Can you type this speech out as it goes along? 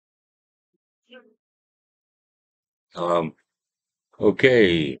Um,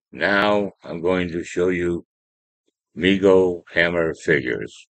 okay, now I'm going to show you Mego Hammer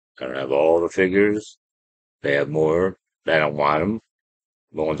figures. I don't have all the figures. They have more. I don't want them.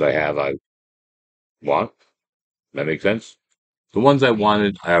 The ones I have, I want. That makes sense? The ones I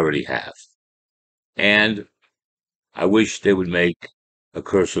wanted, I already have. And I wish they would make a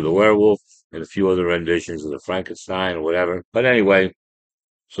Curse of the Werewolf and a few other renditions of the Frankenstein or whatever. But anyway,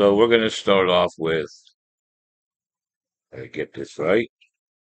 so we're going to start off with, let me get this right,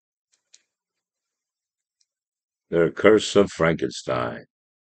 the Curse of Frankenstein.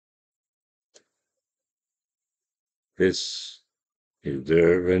 This is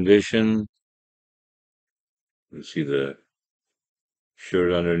their rendition. You see the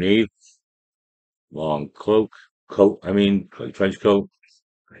shirt underneath, long like trench coat,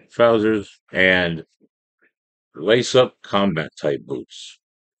 trousers, and lace-up combat type boots.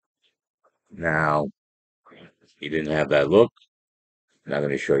 Now, he didn't have that look. I'm not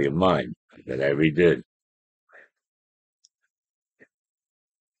going to show you mine that I redid.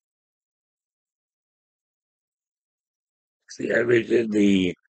 See, I redid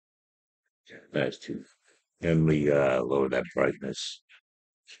the, that's too, let me lower that brightness.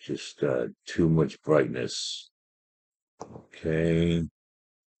 It's just too much brightness. Okay.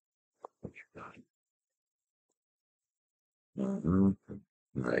 Mhm.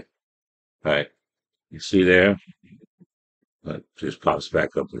 Right. All right. You see there? Just pops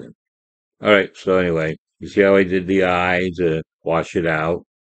back up again. All right. So anyway, you see how I did the eye to wash it out?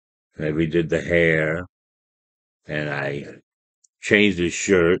 And I redid the hair, and I changed his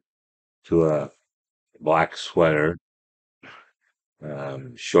shirt to a black sweater.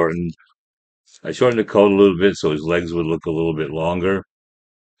 Shortened. I shortened the coat a little bit so his legs would look a little bit longer.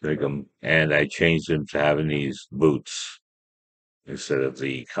 And I changed him to having these boots instead of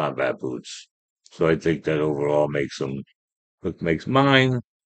the combat boots. So I think that overall makes mine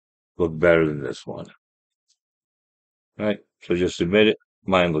look better than this one. All right. So just admit it.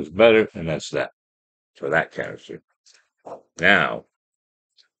 Mine looks better, and that's that for that character. Now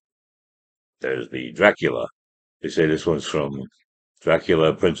there's the Dracula. They say this one's from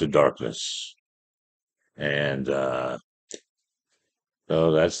Dracula, Prince of Darkness, and so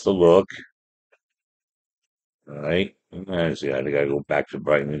that's the look. All right. And see, I think I go back to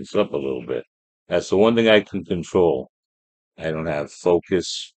brighten this up a little bit. That's the one thing I can control. I don't have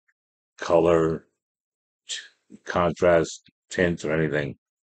focus, color, contrast, tint, or anything.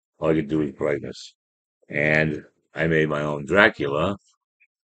 All I can do is brightness. And I made my own Dracula,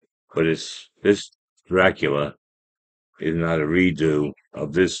 but this Dracula is not a redo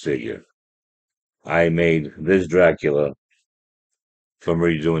of this figure. I made this Dracula from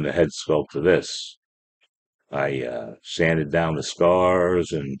redoing the head sculpt of this. I sanded down the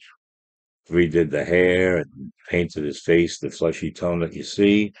scars and redid the hair and painted his face the fleshy tone that you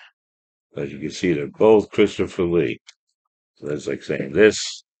see. As you can see, they're both Christopher Lee. So that's like saying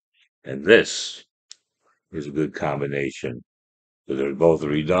this and this is a good combination. So they're both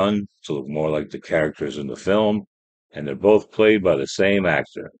redone to look more like the characters in the film, and they're both played by the same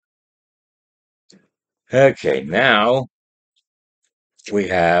actor. Okay, now we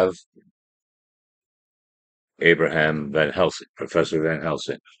have Abraham Van Helsing, Professor Van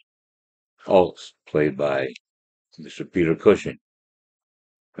Helsing, also played by Mr. Peter Cushing.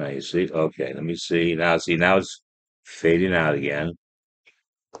 Now you see, okay, let me see. Now it's fading out again.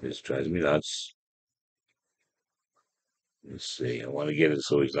 This drives me nuts. Let's see. I want to get it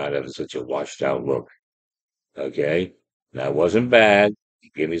so he's not having such a washed out look. Okay. That wasn't bad.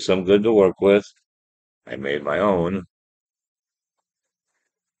 Give me some good to work with. I made my own.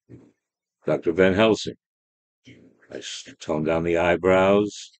 Dr. Van Helsing. Toned down the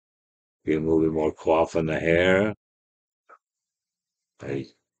eyebrows. Gave him a little bit more coif on the hair. I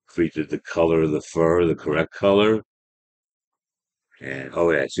treated the color of the fur the correct color. And,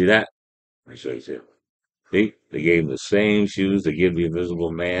 oh yeah, see that? Let me show you too. See? They gave him the same shoes they give the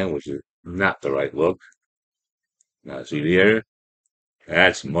Invisible Man, which is not the right look. Now, see there?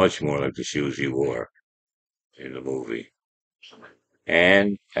 That's much more like the shoes he wore in the movie.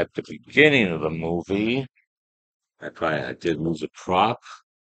 And at the beginning of the movie, I did lose a prop.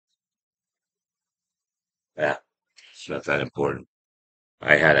 Yeah, it's not that important.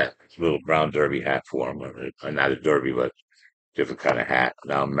 I had a little brown derby hat for him, or not a derby, but different kind of hat.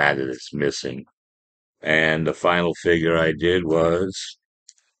 Now I'm mad that it's missing. And the final figure I did was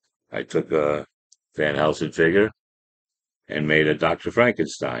I took a Van Helsing figure and made a Dr.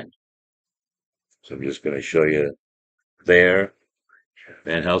 Frankenstein. So I'm just going to show you there,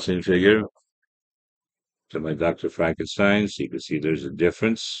 Van Helsing figure to my Dr. Frankenstein, so you can see there's a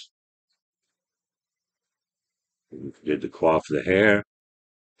difference. Did the coif the hair.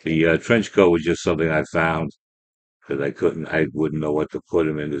 The trench coat was just something I found because I wouldn't know what to put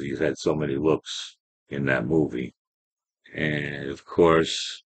him in because he's had so many looks in that movie. And of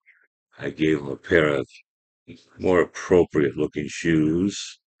course, I gave him a pair of more appropriate looking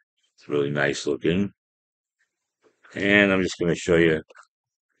shoes. It's really nice looking. And I'm just going to show you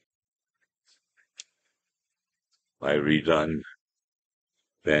my redone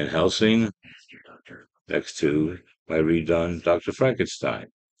Van Helsing next to my redone Dr. Frankenstein.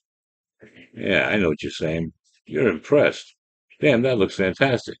 Yeah, I know what you're saying. You're impressed. Damn, that looks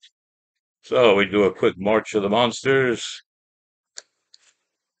fantastic. So we do a quick march of the monsters.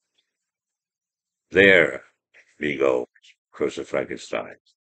 There, Mego, Curse of Frankenstein.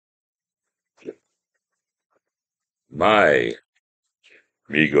 My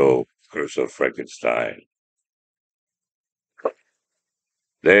Mego, Curse of Frankenstein.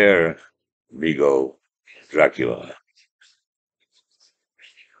 There, Mego, Dracula.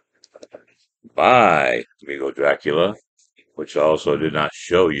 My Mego, Dracula, which I also did not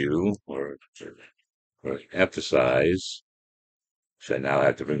show you or emphasize. So I now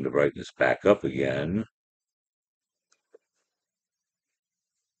have to bring the brightness back up again.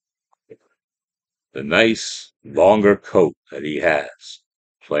 The nice longer coat that he has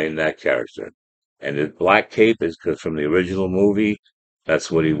playing that character. And his black cape is because from the original movie,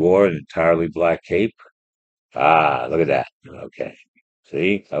 that's what he wore, an entirely black cape. Ah, look at that. Okay.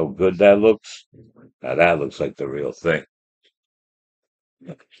 See how good that looks? Now that looks like the real thing.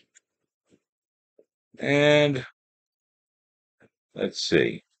 And let's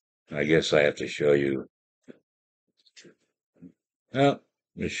see. I guess I have to show you. Well,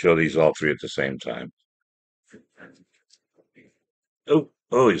 let's show these all three at the same time.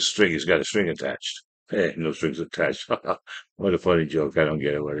 Oh, his string. He's got a string attached. Hey, no strings attached. What a funny joke. I don't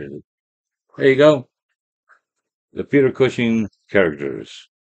get it. What is it? There you go. The Peter Cushing characters.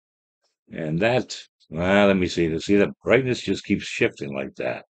 And that, well, let me see. See, the brightness just keeps shifting like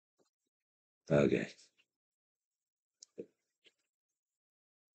that. Okay.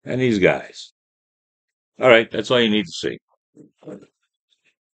 And these guys. All right. That's all you need to see.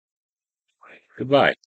 Goodbye.